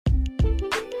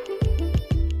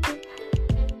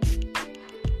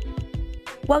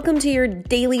Welcome to your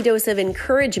daily dose of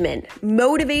encouragement,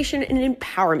 motivation, and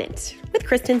empowerment with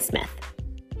Kristen Smith.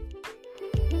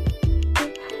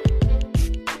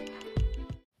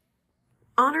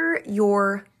 Honor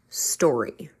your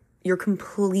story, your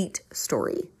complete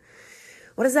story.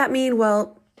 What does that mean?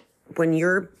 Well, when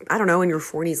you're, in your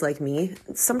 40s like me,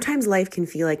 sometimes life can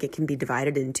feel like it can be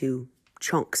divided into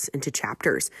chunks, into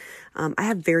chapters. I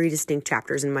have very distinct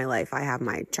chapters in my life. I have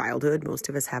my childhood. Most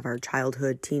of us have our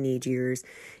childhood, teenage years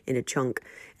in a chunk,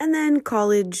 and then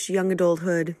college, young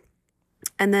adulthood,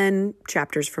 and then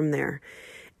chapters from there.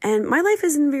 And my life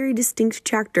is in very distinct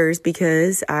chapters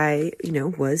because I,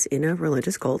 was in a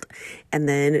religious cult and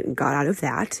then got out of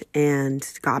that and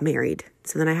got married.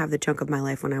 So then I have the chunk of my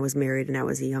life when I was married and I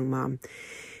was a young mom.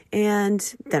 And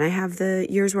then I have the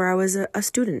years where I was a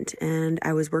student and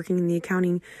I was working in the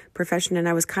accounting profession and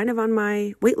I was kind of on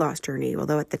my weight loss journey.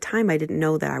 Although at the time I didn't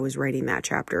know that I was writing that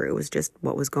chapter. It was just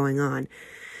what was going on.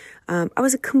 I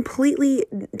was a completely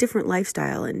different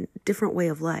lifestyle and different way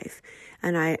of life.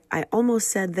 And I almost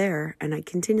said there, and I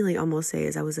continually almost say,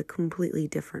 is I was a completely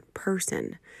different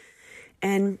person.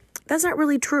 And that's not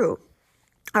really true.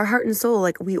 Our heart and soul,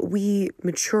 we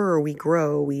mature, we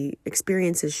grow,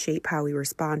 experiences shape how we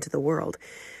respond to the world.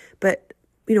 But,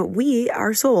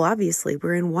 our soul, obviously,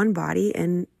 we're in one body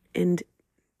and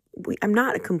I'm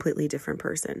not a completely different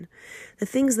person. The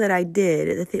things that I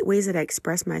did, the ways that I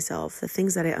expressed myself, the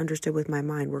things that I understood with my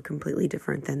mind were completely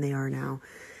different than they are now.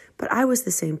 But I was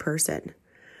the same person.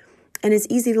 And it's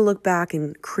easy to look back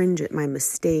and cringe at my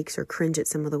mistakes or cringe at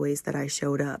some of the ways that I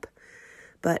showed up.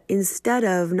 But instead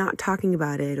of not talking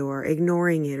about it or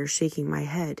ignoring it or shaking my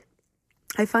head,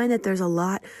 I find that there's a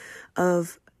lot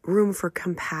of room for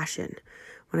compassion.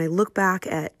 When I look back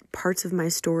at parts of my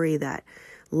story that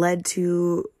led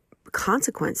to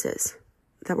consequences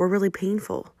that were really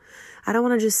painful, I don't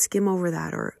want to just skim over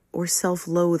that or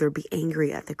self-loathe or be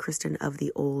angry at the Kristen of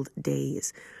the old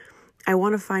days. I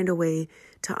want to find a way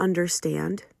to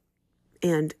understand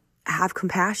and have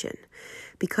compassion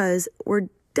because we're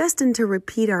destined to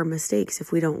repeat our mistakes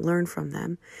if we don't learn from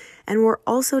them. And we're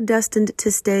also destined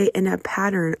to stay in a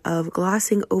pattern of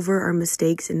glossing over our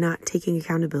mistakes and not taking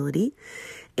accountability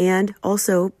and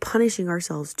also punishing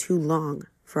ourselves too long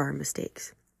for our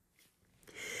mistakes.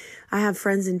 I have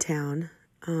friends in town,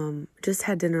 just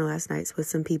had dinner last night with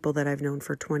some people that I've known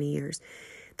for 20 years.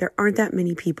 There aren't that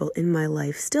many people in my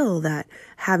life still that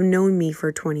have known me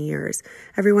for 20 years.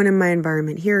 Everyone in my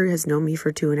environment here has known me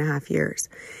for 2.5 years.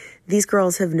 These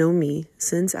girls have known me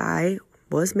since I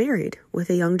was married with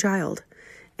a young child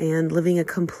and living a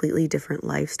completely different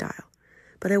lifestyle.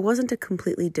 But I wasn't a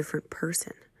completely different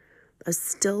person. I was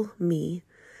still me,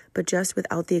 but just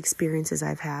without the experiences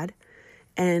I've had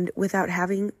and without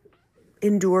having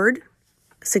endured,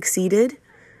 succeeded,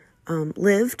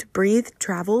 lived, breathed,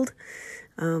 traveled,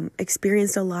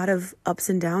 experienced a lot of ups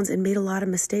and downs and made a lot of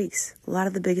mistakes. A lot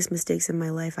of the biggest mistakes in my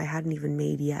life I hadn't even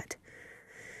made yet.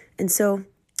 And so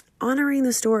honoring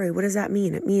the story, what does that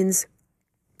mean? It means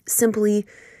simply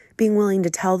being willing to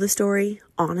tell the story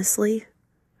honestly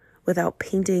without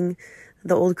painting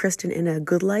the old Kristen in a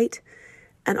good light,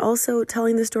 and also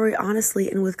telling the story honestly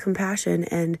and with compassion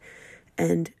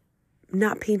and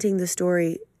not painting the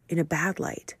story in a bad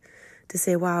light. To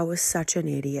say, wow, I was such an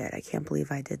idiot. I can't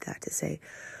believe I did that. To say,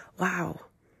 wow,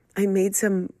 I made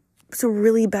some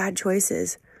really bad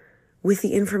choices with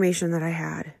the information that I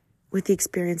had, with the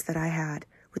experience that I had,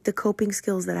 with the coping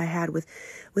skills that I had, with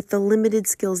the limited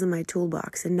skills in my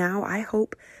toolbox. And now I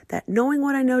hope that knowing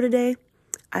what I know today,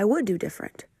 I would do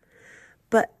different.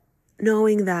 But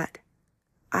knowing that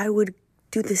I would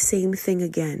do the same thing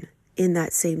again in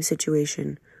that same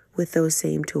situation with those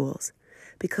same tools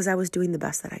because I was doing the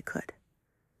best that I could.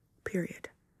 Period.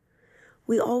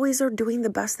 We always are doing the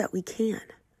best that we can.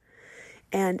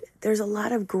 And there's a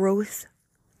lot of growth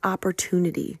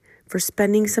opportunity for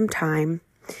spending some time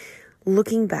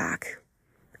looking back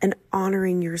and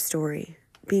honoring your story,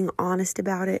 being honest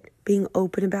about it, being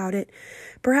open about it.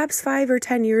 Perhaps 5 or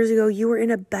 10 years ago, you were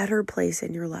in a better place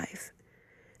in your life.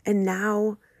 And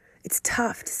now it's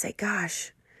tough to say,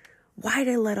 gosh, why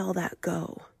did I let all that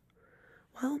go?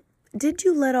 Well, did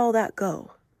you let all that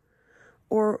go?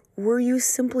 Or were you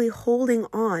simply holding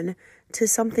on to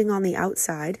something on the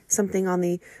outside,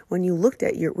 when you look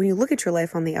at your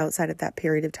life on the outside at that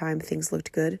period of time, things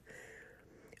looked good?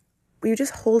 Were you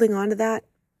just holding on to that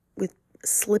with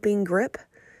slipping grip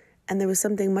and there was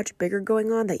something much bigger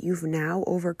going on that you've now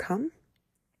overcome?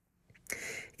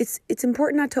 It's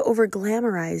important not to over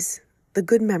glamorize the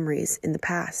good memories in the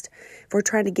past. If we're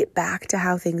trying to get back to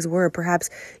how things were, perhaps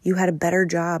you had a better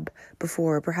job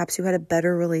before, perhaps you had a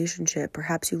better relationship,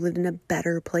 perhaps you lived in a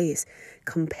better place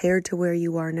compared to where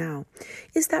you are now.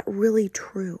 Is that really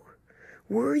true?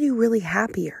 Were you really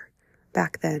happier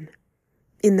back then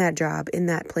in that job, in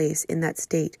that place, in that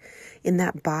state, in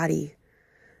that body?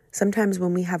 Sometimes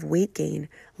when we have weight gain,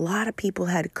 a lot of people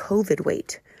had COVID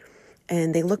weight.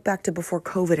 And they look back to before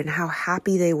COVID and how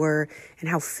happy they were and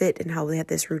how fit and how they had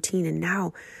this routine. And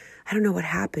now, I don't know what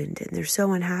happened. And they're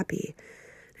so unhappy.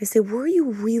 I say, were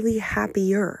you really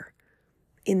happier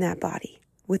in that body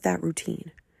with that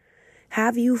routine?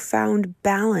 Have you found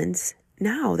balance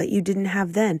now that you didn't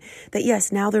have then? That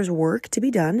yes, now there's work to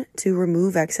be done to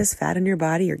remove excess fat in your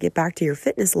body or get back to your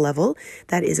fitness level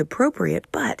that is appropriate.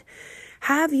 But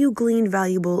have you gleaned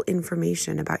valuable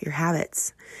information about your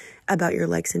habits, about your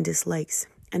likes and dislikes,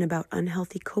 and about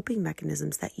unhealthy coping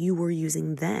mechanisms that you were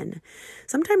using then?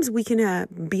 Sometimes we can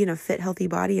be in a fit, healthy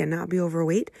body and not be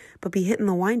overweight, but be hitting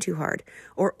the wine too hard,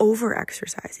 or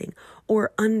over-exercising,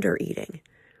 or under-eating.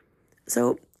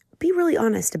 So be really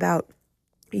honest about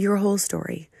your whole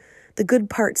story. The good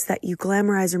parts that you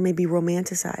glamorize or maybe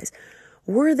romanticize,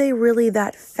 were they really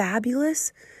that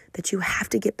fabulous that you have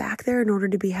to get back there in order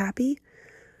to be happy?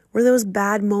 Were those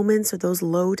bad moments or those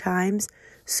low times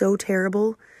so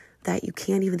terrible that you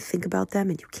can't even think about them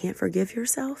and you can't forgive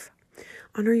yourself?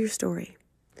 Honor your story.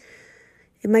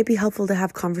 It might be helpful to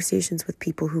have conversations with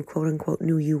people who quote unquote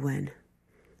knew you when.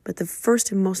 But the first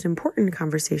and most important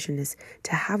conversation is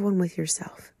to have one with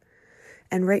yourself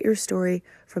and write your story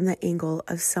from the angle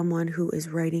of someone who is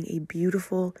writing a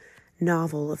beautiful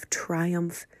novel of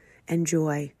triumph and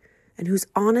joy and who's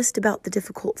honest about the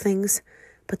difficult things,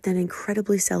 but then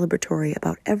incredibly celebratory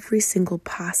about every single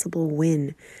possible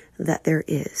win that there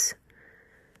is.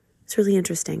 It's really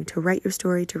interesting to write your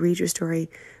story, to read your story,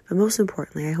 but most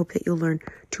importantly, I hope that you'll learn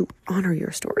to honor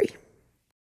your story.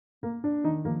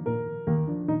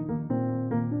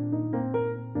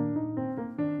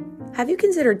 Have you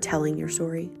considered telling your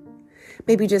story?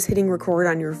 Maybe just hitting record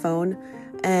on your phone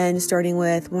and starting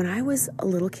with, when I was a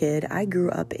little kid, I grew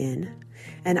up in,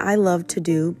 and I loved to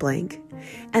do blank.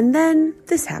 And then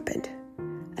this happened.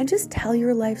 And just tell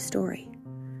your life story.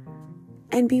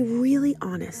 And be really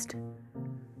honest.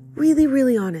 Really,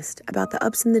 really honest about the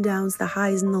ups and the downs, the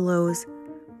highs and the lows,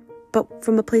 but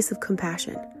from a place of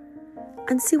compassion.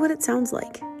 And see what it sounds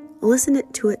like. Listen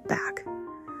to it back.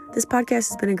 This podcast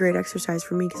has been a great exercise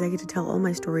for me because I get to tell all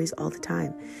my stories all the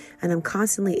time. And I'm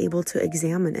constantly able to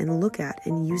examine and look at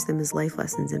and use them as life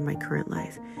lessons in my current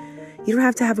life. You don't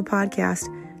have to have a podcast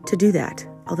to do that,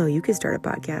 although you could start a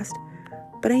podcast.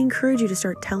 But I encourage you to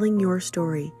start telling your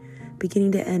story,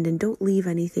 beginning to end, and don't leave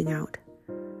anything out.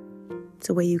 It's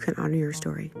a way you can honor your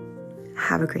story.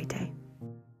 Have a great day.